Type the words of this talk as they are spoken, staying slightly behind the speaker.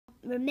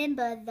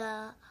remember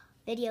the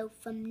video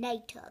from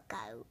later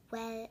ago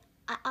where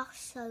I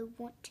also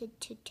wanted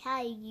to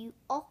tell you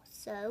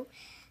also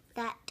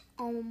that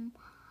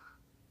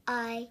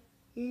I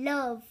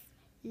love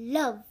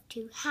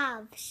to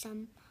have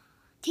some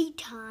tea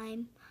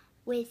time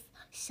with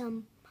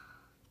some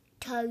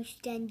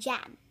toast and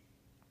jam,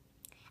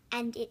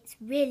 and it's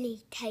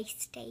really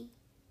tasty.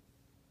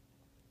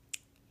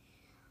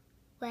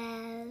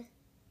 Well,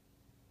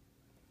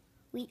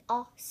 we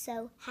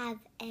also have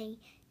a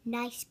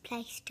nice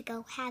place to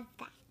go have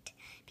that,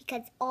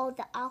 because all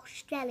the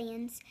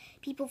Australians,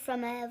 people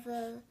from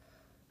other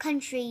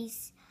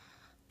countries,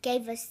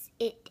 gave us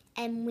it,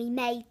 and we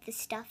made the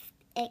stuff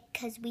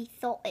because we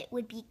thought it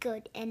would be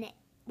good, and it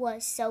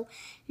was. So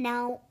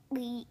now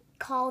we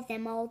call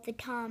them all the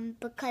time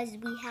because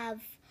we have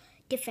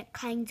different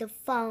kinds of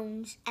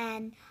phones,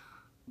 and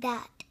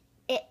that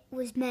it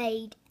was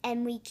made,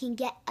 and we can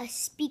get a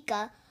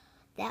speaker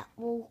that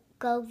will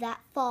go that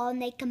far,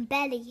 and they can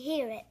barely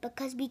hear it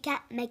because we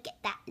can't make it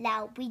that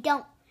loud. We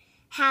don't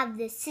have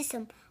the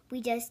system,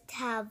 we just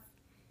have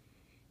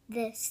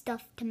the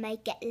stuff to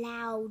make it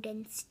loud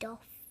and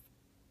stuff.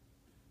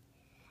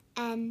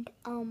 And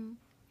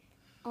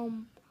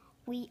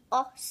we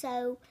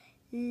also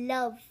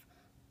love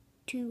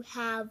to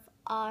have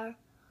our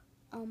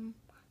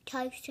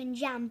toast and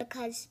jam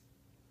because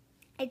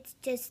it's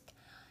just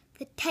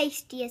the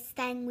tastiest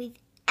thing we've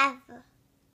ever